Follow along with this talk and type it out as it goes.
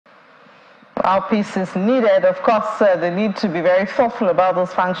Our peace is needed. Of course, they need to be very thoughtful about those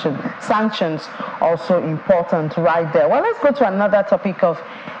sanctions. Also important right there. Well, let's go to another topic of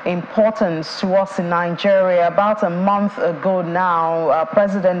importance to us in Nigeria. About a month ago now,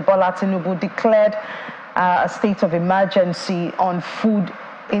 President Bola Tinubu declared a state of emergency on food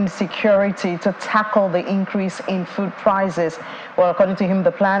insecurity to tackle the increase in food prices. Well, according to him,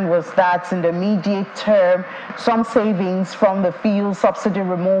 the plan was that in the immediate term, some savings from the fuel subsidy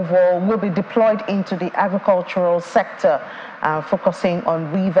removal will be deployed into the agricultural sector, focusing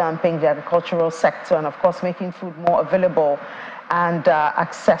on revamping the agricultural sector and, of course, making food more available and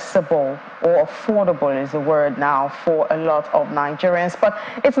accessible, or affordable is the word now, for a lot of Nigerians. But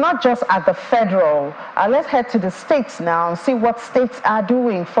it's not just at the federal. Let's head to the states now and see what states are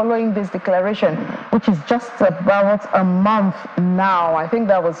doing following this declaration, which is just about a month now. I think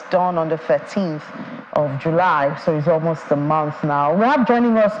that was done on the 13th of July, so it's almost a month now. We have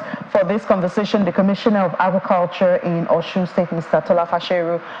joining us for this conversation the Commissioner of Agriculture in Osun State, Mr. Tola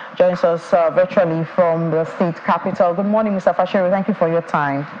Fasheru, joins us virtually from the state capital. Good morning, Mr. Fasheru. Thank you for your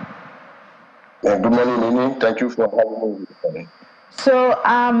time. Good morning, Nini. Thank you for having me. So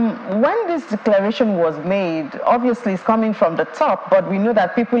when this declaration was made, obviously it's coming from the top, but we know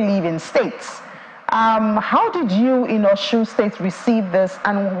that people live in states. How did you in Osun State receive this,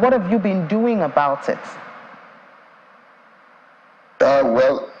 and what have you been doing about it?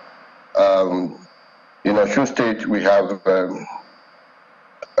 In Osun State, we have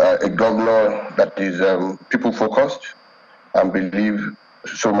a governor that is people-focused and believe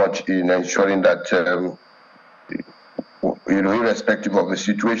so much in ensuring that, irrespective of the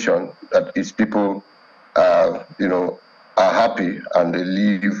situation, that his people, are happy and they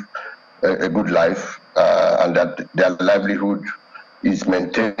live a good life, and that their livelihood is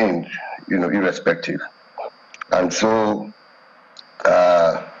maintained, irrespective. And so,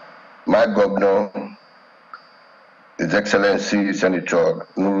 my governor, His Excellency Senator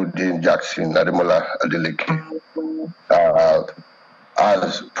Nuruddin Jackson Ademola Adeleke,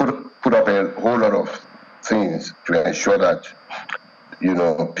 has put up a whole lot of things to ensure that,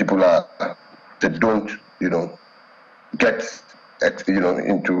 people they don't, get,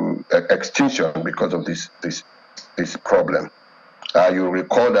 into extinction because of this problem. You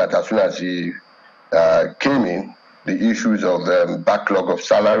recall that as soon as he came in, the issues of backlog of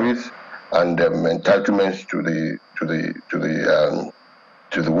salaries and entitlements to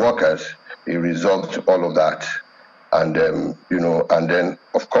the workers, he resolved all of that. And and then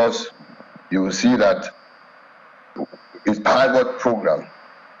of course you will see that his pivot program,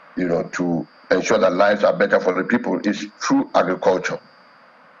 to ensure that lives are better for the people is through agriculture.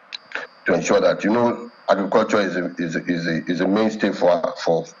 To ensure that agriculture is a mainstay for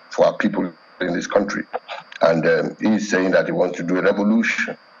our people in this country, and he's saying that he wants to do a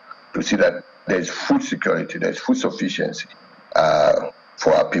revolution to see that there's food security, there's food sufficiency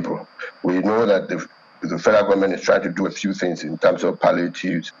for our people. We know that the federal government is trying to do a few things in terms of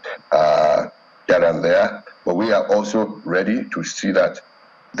palliatives here and there, but we are also ready to see that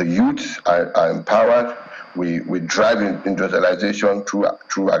the youths are empowered. We drive industrialization through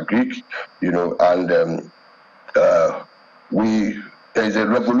agric, and there is a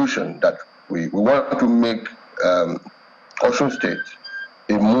revolution that we want to make Osun State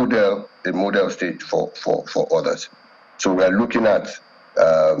a model state for others. So we are looking at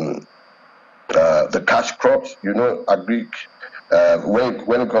the cash crops, agric.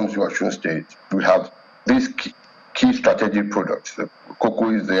 When it comes to Osun State, we have these key strategic products. The cocoa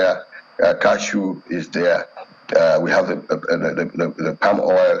is there, cashew is there. We have the palm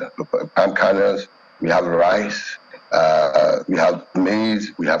oil, the palm kernels. We have rice. We have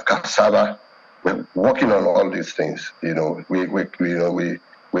maize. We have cassava. We're working on all these things. We're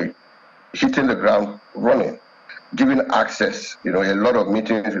hitting the ground running, giving access. A lot of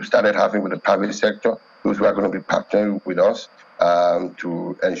meetings we started having with the private sector, those who are going to be partnering with us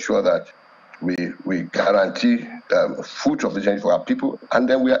to ensure that we guarantee food sufficiency for our people, and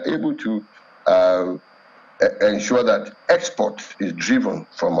then we are able to ensure that export is driven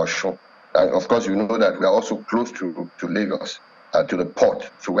from Osun. And of course, that we are also close to Lagos, to the port.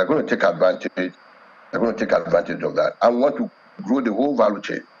 So we're going to take advantage. We're going to take advantage of that. I want to grow the whole value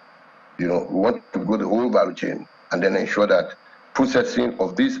chain. We want to grow the whole value chain, and then ensure that processing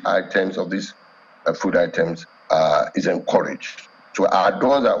of these items, of these food items, is encouraged. So our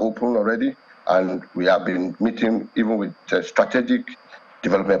doors are open already, and we have been meeting even with strategic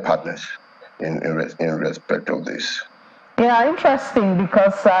development partners in respect of this. Yeah, interesting,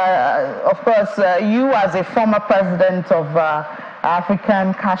 because of course you as a former president of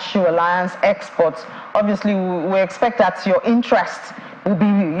African Cashew Alliance Exports, obviously we expect that your interest will be,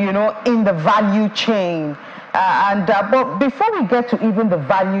 in the value chain. But before we get to even the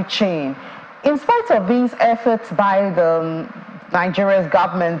value chain, in spite of these efforts by the Nigeria's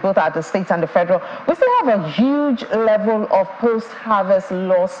government, both at the state and the federal, we still have a huge level of post-harvest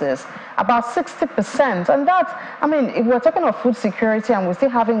losses, about 60%. And that's, if we're talking of food security and we're still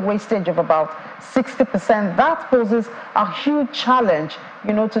having wastage of about 60%, that poses a huge challenge,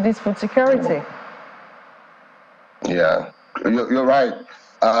 to this food security. Yeah, you're right.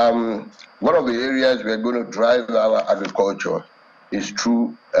 One of the areas we're going to drive our agriculture is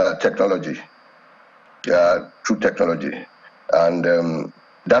through technology. Through technology. And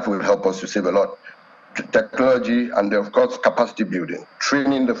that will help us to save a lot. Technology and, of course, capacity building,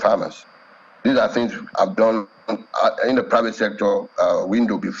 training the farmers. These are things I've done in the private sector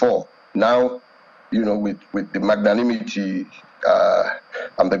window before. Now, with the magnanimity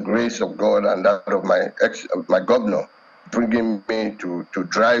and the grace of God and that of my governor, bringing me to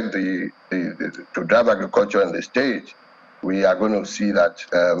drive to drive agriculture in the state, we are going to see that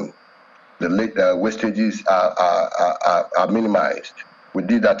the wastages are minimized. We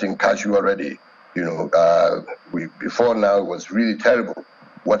did that in cashew already. Before now it was really terrible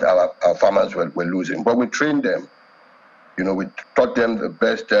what our farmers were losing. But we trained them. We taught them the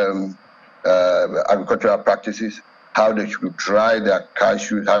best agricultural practices, how they should dry their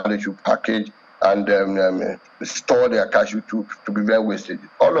cashew, how they should package and store their cashew to prevent wastage.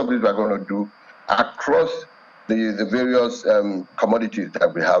 All of this we're going to do across the various commodities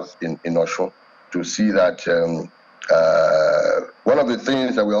that we have in Osun, to see that one of the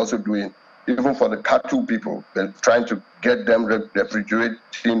things that we're also doing, even for the cattle people, we're trying to get them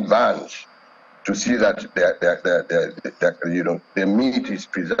refrigerating vans to see that their meat is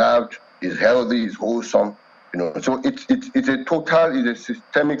preserved, is healthy, is wholesome. So it's a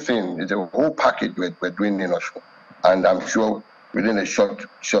systemic thing. It's a whole package we're doing in Osun, and I'm sure within a short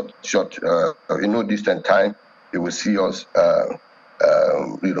distant time, you will see us,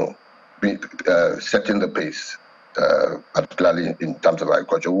 setting the pace, particularly in terms of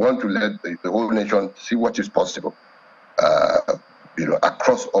agriculture. We want to let the whole nation see what is possible,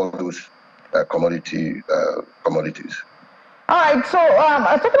 across all those commodities. All right, so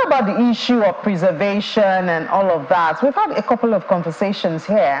talking about the issue of preservation and all of that, we've had a couple of conversations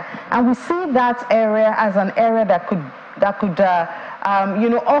here, and we see that area as an area that could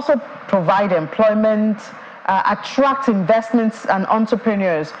also provide employment, attract investments and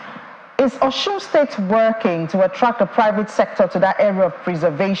entrepreneurs. Is Osun State working to attract the private sector to that area of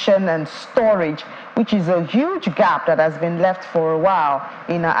preservation and storage, which is a huge gap that has been left for a while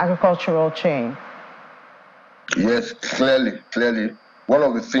in our agricultural chain? Yes, clearly. One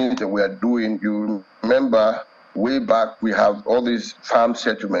of the things that we are doing, you remember way back, we have all these farm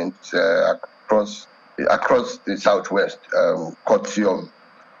settlements across the southwest, courtesy of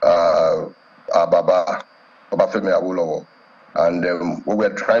Obafemi Awolowo. And what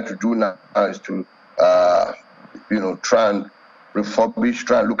we're trying to do now is to, try and refurbish,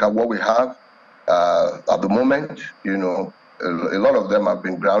 try and look at what we have at the moment. A lot of them have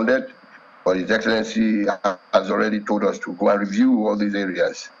been grounded, but His Excellency has already told us to go and review all these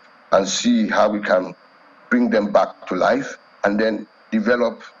areas and see how we can bring them back to life and then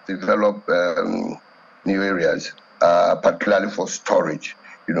develop new areas, particularly for storage,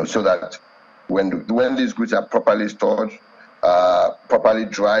 so that when these goods are properly stored, properly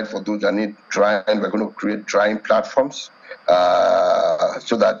dried for those that need drying, we're going to create drying platforms,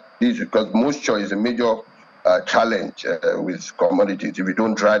 so that because moisture is a major challenge with commodities. If you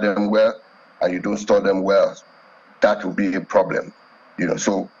don't dry them well and you don't store them well, that will be a problem.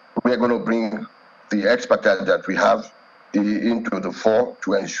 So we're going to bring the expertise that we have into the fore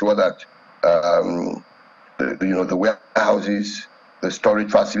to ensure that the warehouses, the storage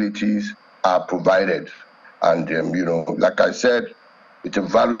facilities are provided. And like I said, it's a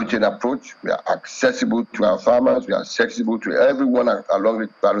value chain approach. We are accessible to our farmers. We are accessible to everyone along the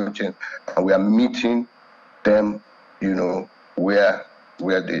value chain, and we are meeting them, where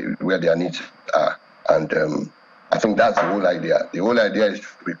their needs are. And I think that's the whole idea. The whole idea is to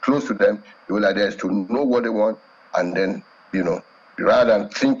be close to them. The whole idea is to know what they want, and then, rather than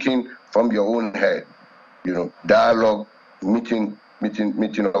thinking from your own head, dialogue, meeting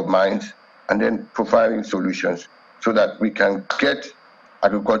of minds, and then providing solutions so that we can get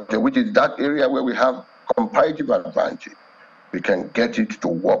agriculture, which is that area where we have comparative advantage. We can get it to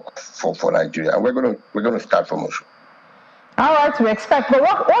work for Nigeria, and we're going to start from Osun. All right, we expect. But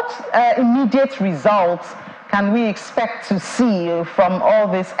what immediate results can we expect to see from all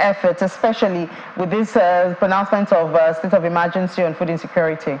these efforts, especially with this pronouncement of state of emergency on food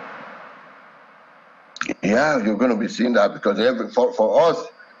insecurity? Yeah, you're going to be seeing that because for us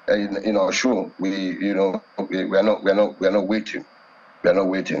in our show, we're not waiting. We're not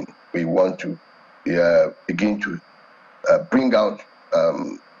waiting. We want to begin to bring out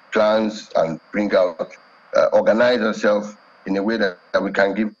plans and bring out organize ourselves in a way that we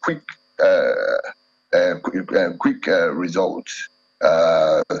can give quick results.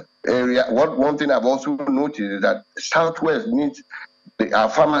 One thing I've also noticed is that Southwest needs our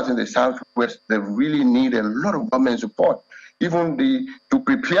farmers in the Southwest. They really need a lot of government support. Even to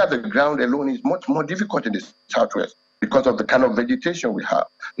prepare the ground alone is much more difficult in the Southwest because of the kind of vegetation we have,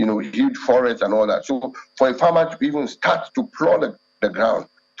 huge forests and all that. So for a farmer to even start to plow the ground,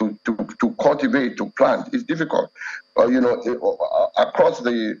 to cultivate, to plant, it's difficult. Across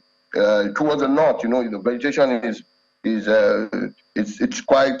towards the north, the vegetation it's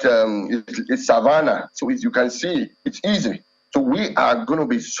quite it's savanna, so you can see it's easy. So we are going to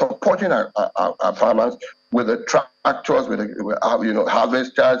be supporting our farmers with the tractors, with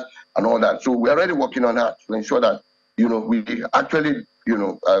harvesters and all that. So we're already working on that to ensure that we actually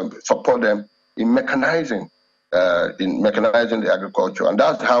support them in mechanizing the agriculture, and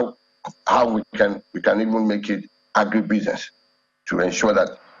that's how we can even make it agribusiness to ensure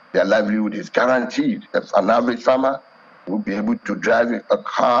that their livelihood is guaranteed. If an average farmer will be able to drive a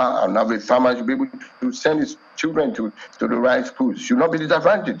car, an average farmer should be able to send his children to the right schools, should not be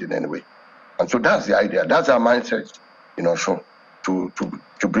disadvantaged in any way. And so that's the idea. That's our mindset, so to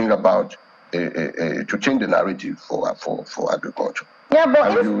bring about to change the narrative for agriculture. Yeah,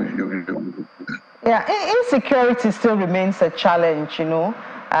 but insecurity still remains a challenge, in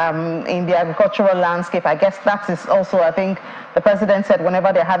the agricultural landscape. I guess that is also, I think, the president said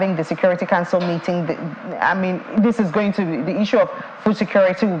whenever they're having the Security Council meeting, this is going to be, the issue of food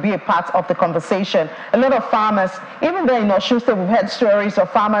security will be a part of the conversation. A lot of farmers, even there in Osun State, we've heard stories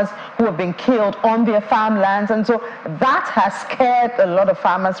of farmers who have been killed on their farmlands, and so that has scared a lot of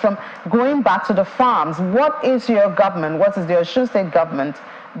farmers from going back to the farms. What is your government, what is the Osun State government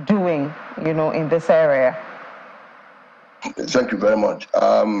doing, in this area? Thank you very much.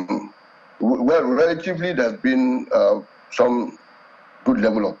 Well, relatively, there's been some good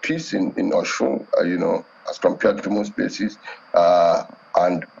level of peace in Osun, as compared to most places.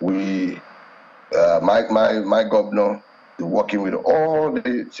 And my governor is working with all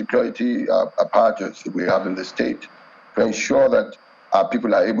the security apparatus we have in the state to ensure that our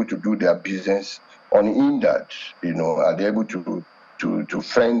people are able to do their business unhindered, are they able to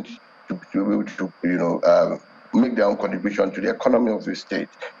fend, to make their own contribution to the economy of the state.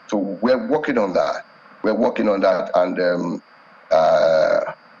 So we're working on that. And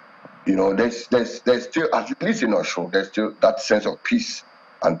there's still, at least in Osun, there's still that sense of peace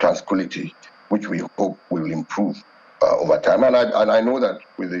and tranquility, which we hope will improve over time. And I know that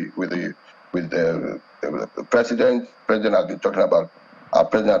with the president has been talking about, our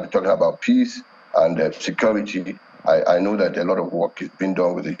president has been talking about peace and security. I know that a lot of work is being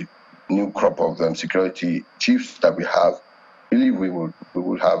done with the new crop of security chiefs that we have. I believe we will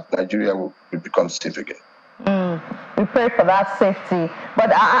have, Nigeria will become safe again. We pray for that safety.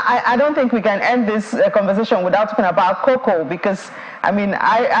 But I don't think we can end this conversation without talking about cocoa, because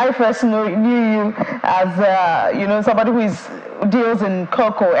I first knew you as somebody who deals in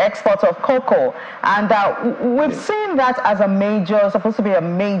cocoa, export of cocoa, and we've seen that as supposed to be a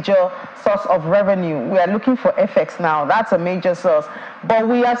major source of revenue. We are looking for FX now. That's a major source, but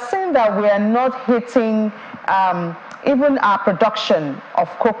we are seeing that we are not hitting even our production of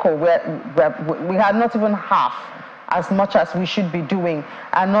cocoa. We are not even half as much as we should be doing,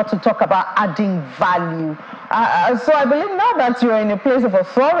 and not to talk about adding value. So I believe now that you're in a place of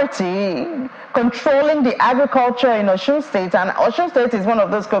authority, controlling the agriculture in Osun State, and Osun State is one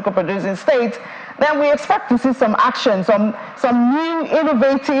of those cocoa producing states, then we expect to see some action, some new,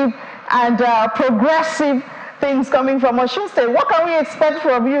 innovative, and progressive things coming from Osun State. What can we expect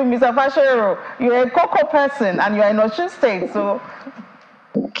from you, Mr. Fashero? You're a cocoa person and you're in Osun State, so.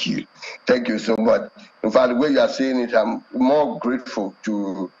 Thank you so much. In fact, the way you are saying it, I'm more grateful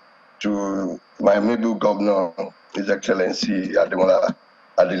to my middle governor, His Excellency Ademola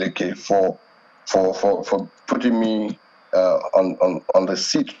Adeleke, for putting me on the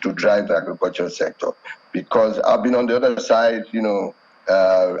seat to drive the agricultural sector, because I've been on the other side,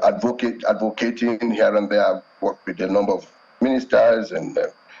 advocating here and there. I've worked with a number of ministers and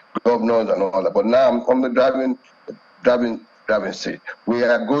governors and all that. But now I'm on the driving seat. We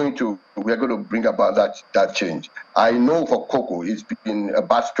are going to bring about that change. I know for cocoa, it's been a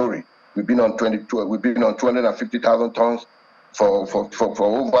bad story. We've been on 250,000 tons for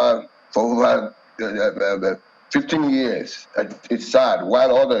over 15 years. It's sad.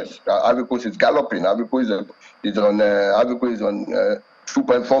 While others, Ivory Coast is galloping. Ivory Coast is on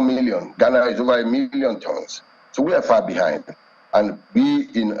 2.4 million. Ghana is over 1 million tons. So we are far behind. And we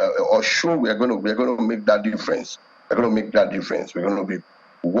in Osun, we're going to make that difference. We're going to make that difference. We're going to be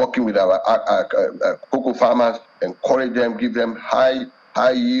working with our cocoa farmers, encourage them, give them high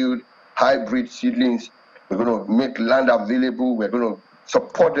yield, hybrid seedlings. We're going to make land available. We're going to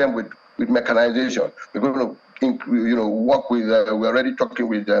support them with mechanization. We're going to work with. We're already talking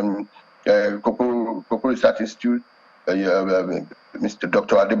with Cocoa Research Institute. Mr.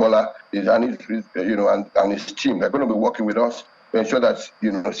 Dr. Adebola and his team. They're going to be working with us to ensure that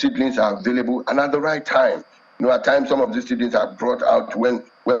seedlings are available and at the right time. At times some of these seedlings are brought out when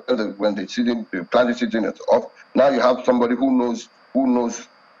the planting season is off. Now you have somebody who knows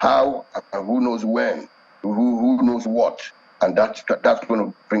how and who knows when, who knows what, and that's going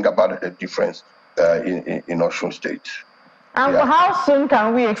to bring about a difference in Osun State. And how soon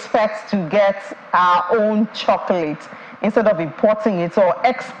can we expect to get our own chocolate instead of importing it or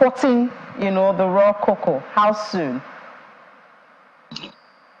exporting, the raw cocoa? How soon?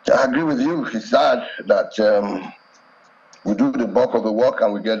 I agree with you. It's sad that we do the bulk of the work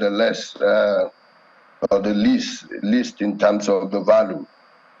and we get the less, or the least in terms of the value.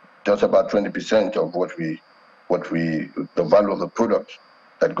 Just about 20% of the value of the product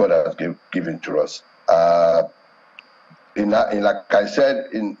that God has given to us. Like I said,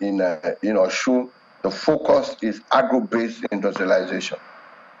 in Osun, the focus is agro-based industrialization.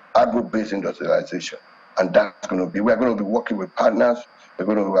 Agro-based industrialization, and that's going to be. We're going to be working with partners. We're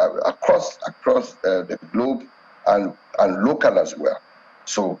going to across the globe and local as well.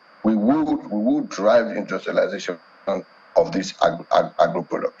 So we will drive the industrialization of this agro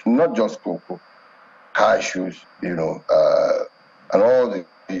product, not just cocoa, cashews, and all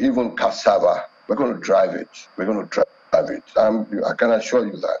even cassava. We're going to drive it. We're going to drive it. I can assure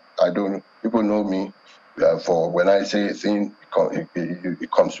you that. People know me for when I say a thing,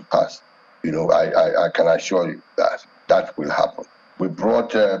 it comes to pass. I can assure you that will happen. We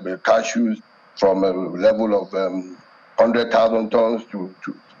brought cashews from a level of 100,000 tons to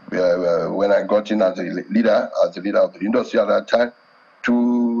when I got in as the leader of the industry at that time,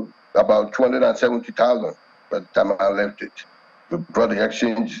 to about 270,000 by the time I left it. We brought the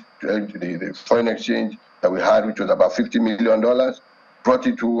exchange, the foreign exchange that we had, which was about $50 million, brought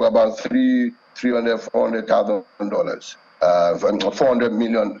it to about $400,000, $400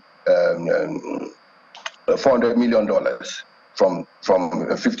 million from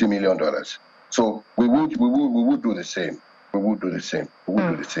 $50 million. So we would do the same. We would do the same.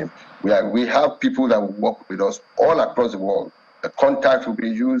 We have people that work with us all across the world. The contacts will be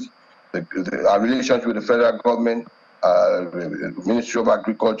used. Our relations with the federal government, the Ministry of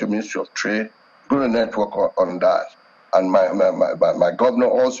Agriculture, Ministry of Trade, we're going to network on that. And my governor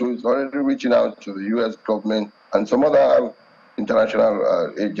also is already reaching out to the U.S. government and some other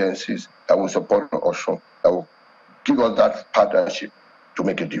international agencies that will support Osun, that will give us that partnership to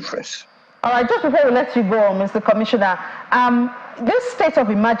make a difference. All right, just before we let you go, Mr. Commissioner, this state of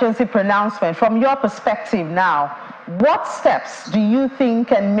emergency pronouncement, from your perspective now, what steps do you think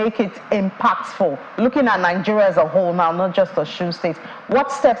can make it impactful? Looking at Nigeria as a whole now, not just Osun State,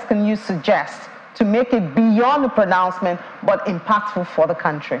 what steps can you suggest to make it beyond the pronouncement but impactful for the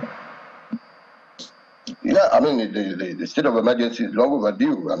country? Yeah, I mean, the state of emergency is long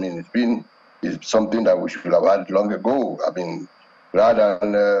overdue. I mean, it's something that we should have had long ago. I mean, rather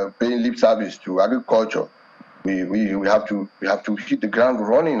than paying lip service to agriculture, we have to hit the ground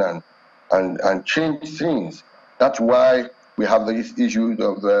running and change things. That's why we have these issues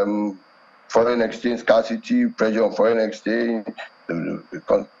of foreign exchange scarcity, pressure on foreign exchange, the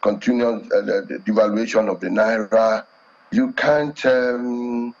continuous the devaluation of the naira. You can't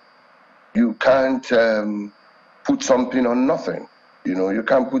put something on nothing. You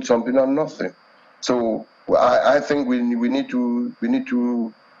can't put something on nothing. So I think we need to go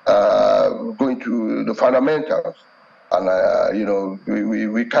into the fundamentals, and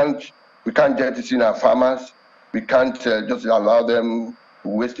we can't jettison our farmers. We can't just allow them to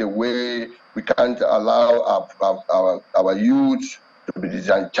waste away. We can't allow our youth to be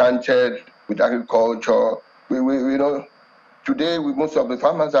disenchanted with agriculture. Today most of the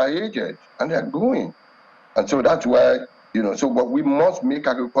farmers are aged and they are going, and so that's why but we must make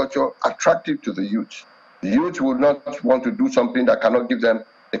agriculture attractive to the youth. The youth will not want to do something that cannot give them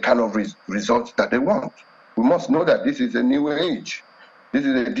the kind of results that they want. We must know that this is a new age. This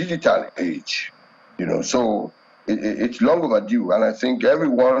is a digital age. So it's long overdue, and I think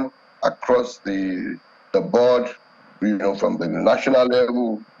everyone across the board, from the national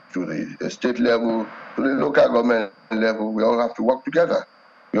level to the state level, to the local government level, we all have to work together.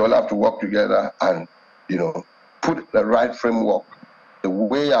 We all have to work together and, put the right framework. The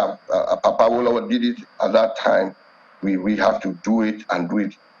way our Papa Wolowo did it at that time, we have to do it and do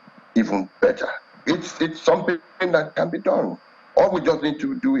it even better. It's something that can be done. All we just need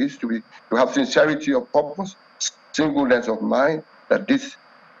to do is to have sincerity of purpose, singleness of mind, that this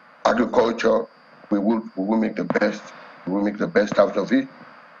agriculture we will make the best. We will make the best out of it,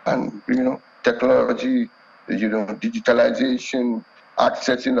 and technology, digitalization,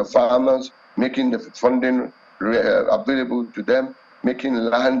 accessing the farmers, making the funding available to them, making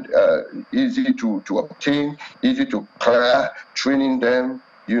land easy to obtain, easy to clear, training them,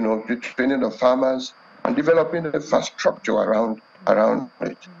 training the farmers, and developing the infrastructure around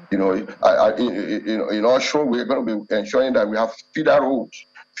it. In Osho, we're going to be ensuring that we have feeder roads.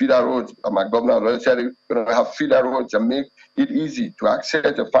 My governor already said we're going to have feeder roads and make it easy to access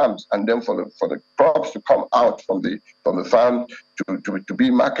the farms, and then for the crops to come out from the farm to be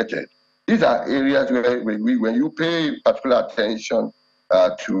marketed. These are areas where when you pay particular attention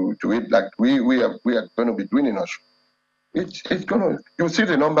to it, like we are going to be doing in Osho, it's going to, you'll see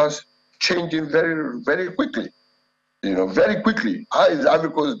the numbers changing very, very quickly. Very quickly. How is Ivory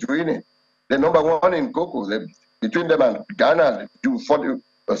Coast doing it? The number one in cocoa. Between them and Ghana, do 60%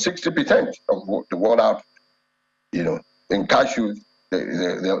 of the world output. In cashews,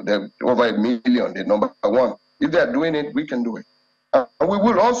 they're over 1 million. They're number one. If they're doing it, we can do it. And we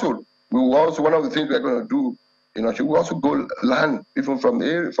will also. One of the things we're going to do, we will also go land even from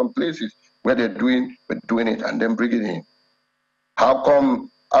places where they're doing it and then bring it in. How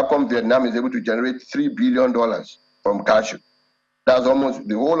come Vietnam is able to generate $3 billion from cashew? That's almost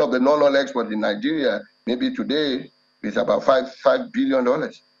the whole of the non-oil export in Nigeria. Maybe today is about $5 billion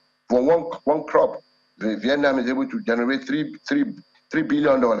for one crop. Vietnam is able to generate $3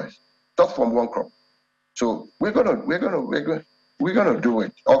 billion just from one crop. So we're gonna do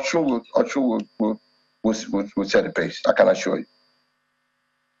it. Auction will set the pace. I can assure you.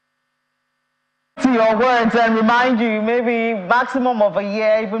 To your words and remind you, maybe maximum of a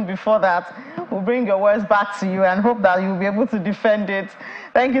year, even before that, we'll bring your words back to you and hope that you'll be able to defend it.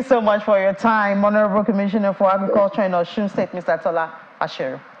 Thank you so much for your time, Honorable Commissioner for Agriculture in Osun State, Mr. Tola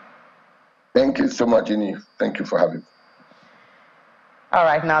Ashiru. Thank you so much, Ini. Thank you for having me. All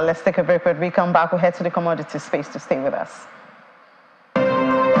right, now let's take a break. When we come back, we'll head to the commodity space to stay with us.